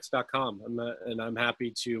Shawn@GrowthX.com. And I'm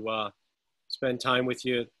happy to spend time with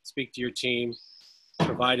you, speak to your team,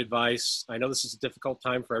 provide advice. I know this is a difficult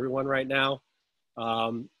time for everyone right now.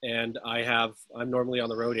 And I'm normally on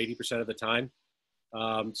the road 80% of the time.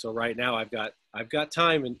 So right now I've got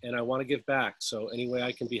time and I want to give back. So any way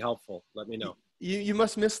I can be helpful, let me know. You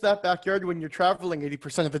must miss that backyard when you're traveling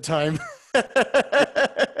 80% of the time.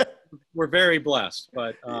 We're very blessed,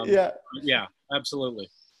 but yeah, absolutely.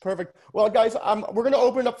 Perfect. Well, guys, we're going to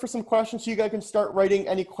open it up for some questions so you guys can start writing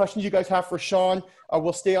any questions you guys have for Sean.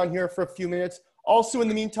 We'll stay on here for a few minutes. Also, in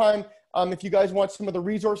the meantime, If you guys want some of the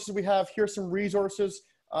resources we have, here's some resources.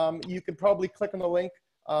 You could probably click on the link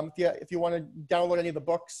if you want to download any of the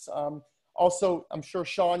books. Also, I'm sure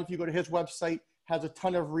Shawn, if you go to his website, has a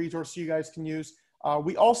ton of resources you guys can use.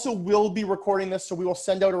 We also will be recording this, so we will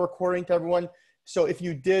send out a recording to everyone. So if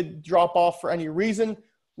you did drop off for any reason,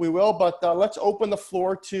 we will. But let's open the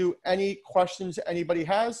floor to any questions anybody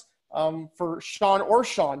has for Shawn or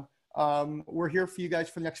Shawn. We're here for you guys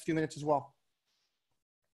for the next few minutes as well.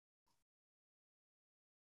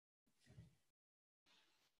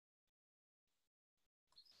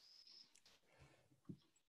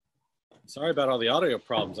 Sorry about all the audio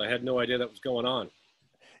problems. I had no idea that was going on.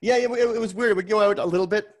 Yeah, it was weird. It would go out a little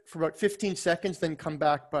bit for about 15 seconds, then come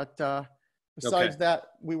back. But besides that,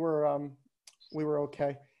 we were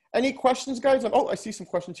okay. Any questions, guys? Oh, I see some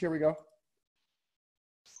questions. Here we go.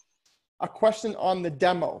 A question on the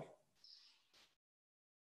demo.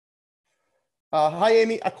 Hi,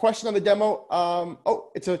 Amy. A question on the demo.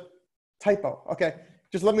 Oh, it's a typo. Okay,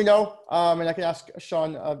 just let me know, and I can ask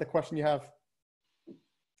Shawn the question you have.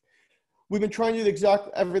 We've been trying to do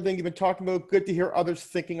everything you've been talking about. Good to hear others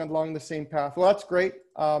thinking along the same path. Well, that's great.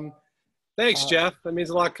 Thanks, Jeff. That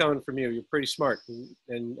means a lot coming from you. You're pretty smart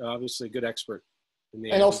and obviously a good expert.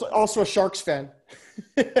 And also a Sharks fan.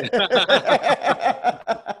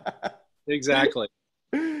 Exactly.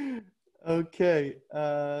 Okay.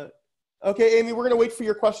 Okay, Amy, we're going to wait for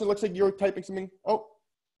your question. It looks like you're typing something. Oh.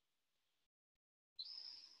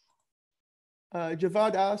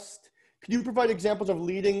 Javad asked, could you provide examples of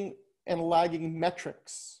leading and lagging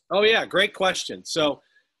metrics? Oh, yeah. Great question. So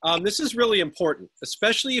this is really important,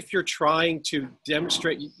 especially if you're trying to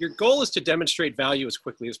demonstrate. Your goal is to demonstrate value as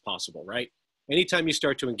quickly as possible, right? Anytime you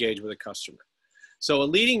start to engage with a customer. So a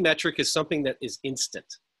leading metric is something that is instant.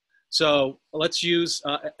 So let's use,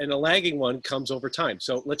 and a lagging one comes over time.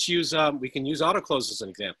 So let's use, we can use Autoklose as an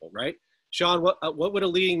example, right? Shawn, what would a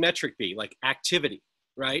leading metric be? Like activity,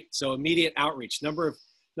 right? So immediate outreach, number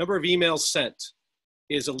of emails sent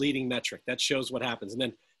is a leading metric. That shows what happens. And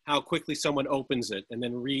then how quickly someone opens it and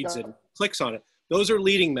then reads it and clicks on it. Those are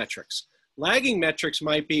leading metrics. Lagging metrics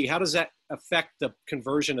might be, how does that affect the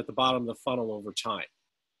conversion at the bottom of the funnel over time?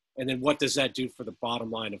 And then what does that do for the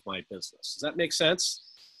bottom line of my business? Does that make sense?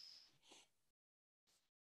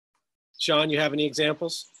 Shawn, you have any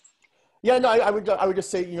examples? Yeah, no, I would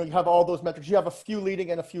just say, you have all those metrics. You have a few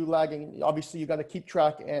leading and a few lagging. Obviously, you got to keep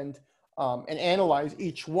track and analyze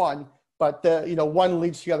each one. But one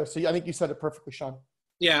leads to the other. So I think you said it perfectly, Shawn.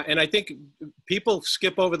 Yeah, and I think people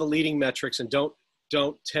skip over the leading metrics and don't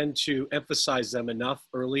tend to emphasize them enough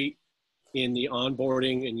early in the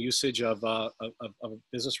onboarding and usage of a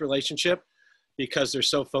business relationship, because they're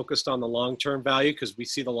so focused on the long-term value, because we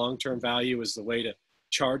see the long-term value as the way to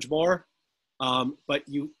charge more.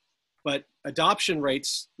 But adoption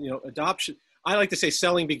rates, I like to say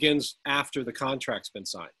selling begins after the contract's been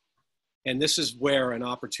signed. And this is where an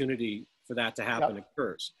opportunity for that to happen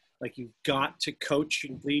occurs. Like, you've got to coach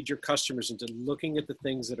and lead your customers into looking at the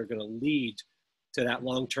things that are going to lead to that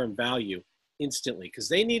long-term value instantly, because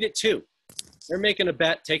they need it too. They're making a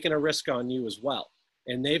bet, taking a risk on you as well.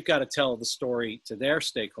 And they've got to tell the story to their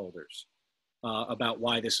stakeholders about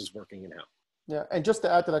why this is working and how. Yeah, and just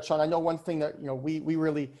to add to that, Shawn, I know one thing that we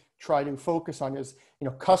really try to focus on is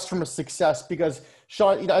customer success, because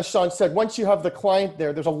Shawn, as Shawn said, once you have the client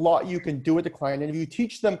there's a lot you can do with the client, and if you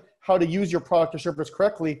teach them how to use your product or service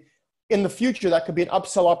correctly, in the future that could be an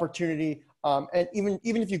upsell opportunity. And even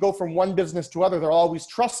if you go from one business to other, they'll always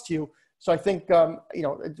trust you. So I think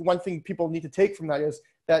one thing people need to take from that is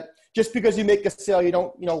that just because you make a sale, you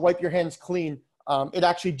don't wipe your hands clean. It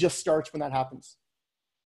actually just starts when that happens.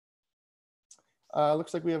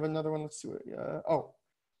 Looks like we have another one. Let's see.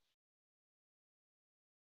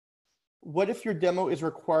 What if your demo is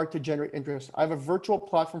required to generate interest? I have a virtual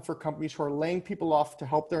platform for companies who are laying people off to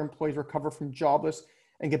help their employees recover from jobless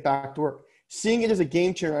and get back to work. Seeing it as a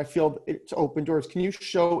game changer, I feel it's open doors. Can you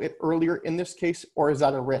show it earlier in this case, or is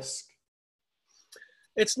that a risk?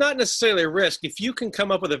 It's not necessarily a risk. If you can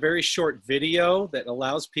come up with a very short video that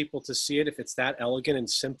allows people to see it, if it's that elegant and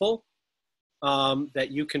simple, that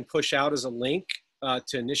you can push out as a link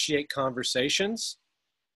to initiate conversations,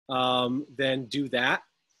 then do that.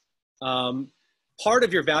 Part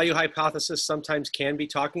of your value hypothesis sometimes can be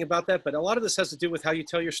talking about that, but a lot of this has to do with how you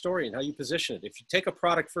tell your story and how you position it. If you take a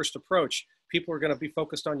product first approach, people are going to be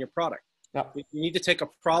focused on your product. Yeah. You need to take a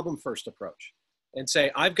problem first approach and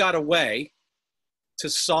say, I've got a way to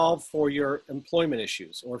solve for your employment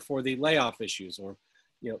issues or for the layoff issues, or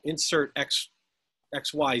insert X,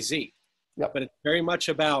 Y, Z. Yep. But it's very much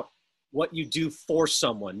about what you do for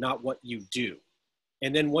someone, not what you do.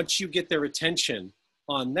 And then once you get their attention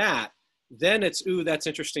on that, Then it's, ooh, that's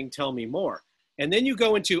interesting. Tell me more. And then you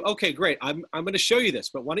go into, okay, great. I'm going to show you this,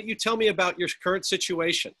 but why don't you tell me about your current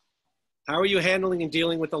situation? How are you handling and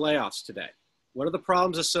dealing with the layoffs today? What are the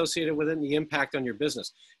problems associated with it and the impact on your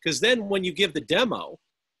business? Because then when you give the demo,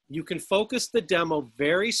 you can focus the demo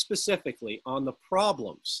very specifically on the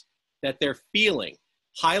problems that they're feeling.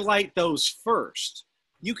 Highlight those first.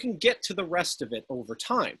 You can get to the rest of it over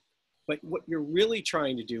time. But what you're really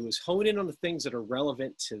trying to do is hone in on the things that are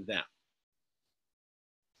relevant to them.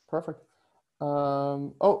 Perfect.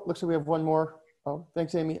 Oh, looks like we have one more. Oh,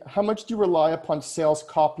 thanks, Amy. How much do you rely upon sales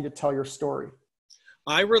copy to tell your story?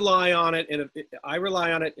 I rely on it,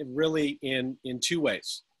 really in two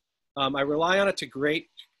ways. I rely on it to create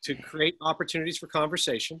opportunities for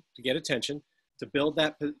conversation, to get attention, to build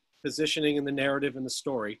that positioning in the narrative and the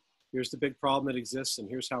story. Here's the big problem that exists, and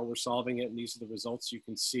here's how we're solving it, and these are the results you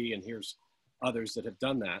can see, and here's others that have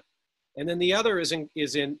done that. And then the other is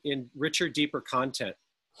in richer, deeper content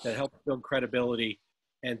that helps build credibility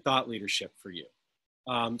and thought leadership for you.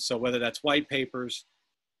 So whether that's white papers,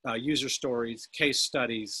 user stories, case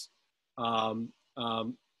studies,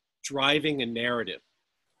 driving a narrative.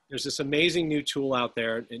 There's this amazing new tool out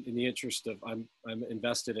there in the interest of, I'm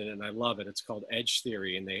invested in it and I love it. It's called Edge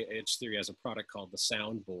Theory, and Edge Theory has a product called the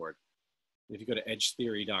Soundboard. If you go to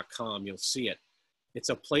edgetheory.com, you'll see it. It's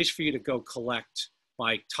a place for you to go collect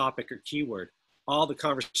by topic or keyword all the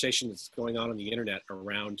conversation that's going on the internet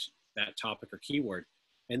around that topic or keyword.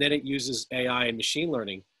 And then it uses AI and machine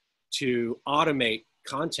learning to automate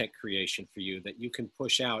content creation for you that you can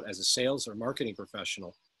push out as a sales or marketing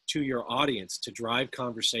professional to your audience to drive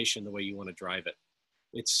conversation the way you want to drive it.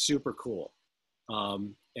 It's super cool.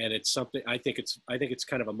 And it's something, I think it's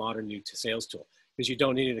kind of a modern new sales tool, because you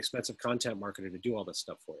don't need an expensive content marketer to do all this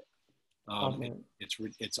stuff for you.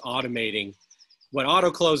 It's automating what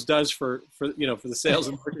Autoklose does for the sales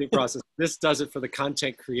and marketing process. This does it for the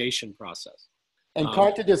content creation process. And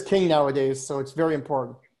content is king nowadays, so it's very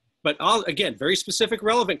important. But again, very specific,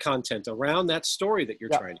 relevant content around that story that you're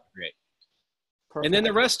trying to create. Perfect. And then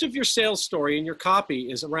the rest of your sales story and your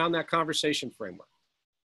copy is around that conversation framework.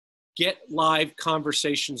 Get live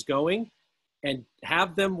conversations going and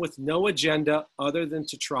have them with no agenda other than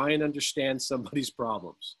to try and understand somebody's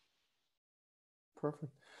problems.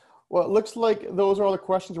 Perfect. Well, it looks like those are all the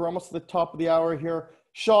questions. We're almost at the top of the hour here.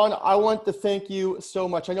 Shawn, I want to thank you so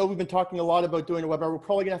much. I know we've been talking a lot about doing a webinar. We're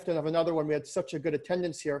probably going to have another one. We had such a good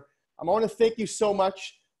attendance here. I want to thank you so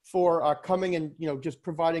much for coming and just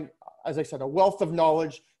providing, as I said, a wealth of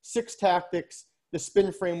knowledge, 6 tactics, the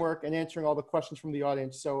spin framework, and answering all the questions from the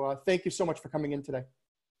audience. So thank you so much for coming in today.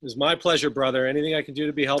 It was my pleasure, brother. Anything I can do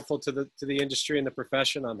to be helpful to the industry and the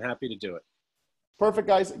profession, I'm happy to do it. Perfect,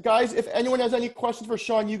 guys. Guys, if anyone has any questions for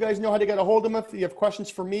Shawn, you guys know how to get a hold of him. If you have questions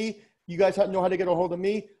for me, you guys know how to get a hold of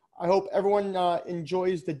me. I hope everyone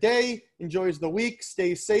enjoys the day, enjoys the week,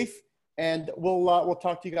 stays safe, and we'll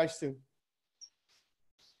talk to you guys soon.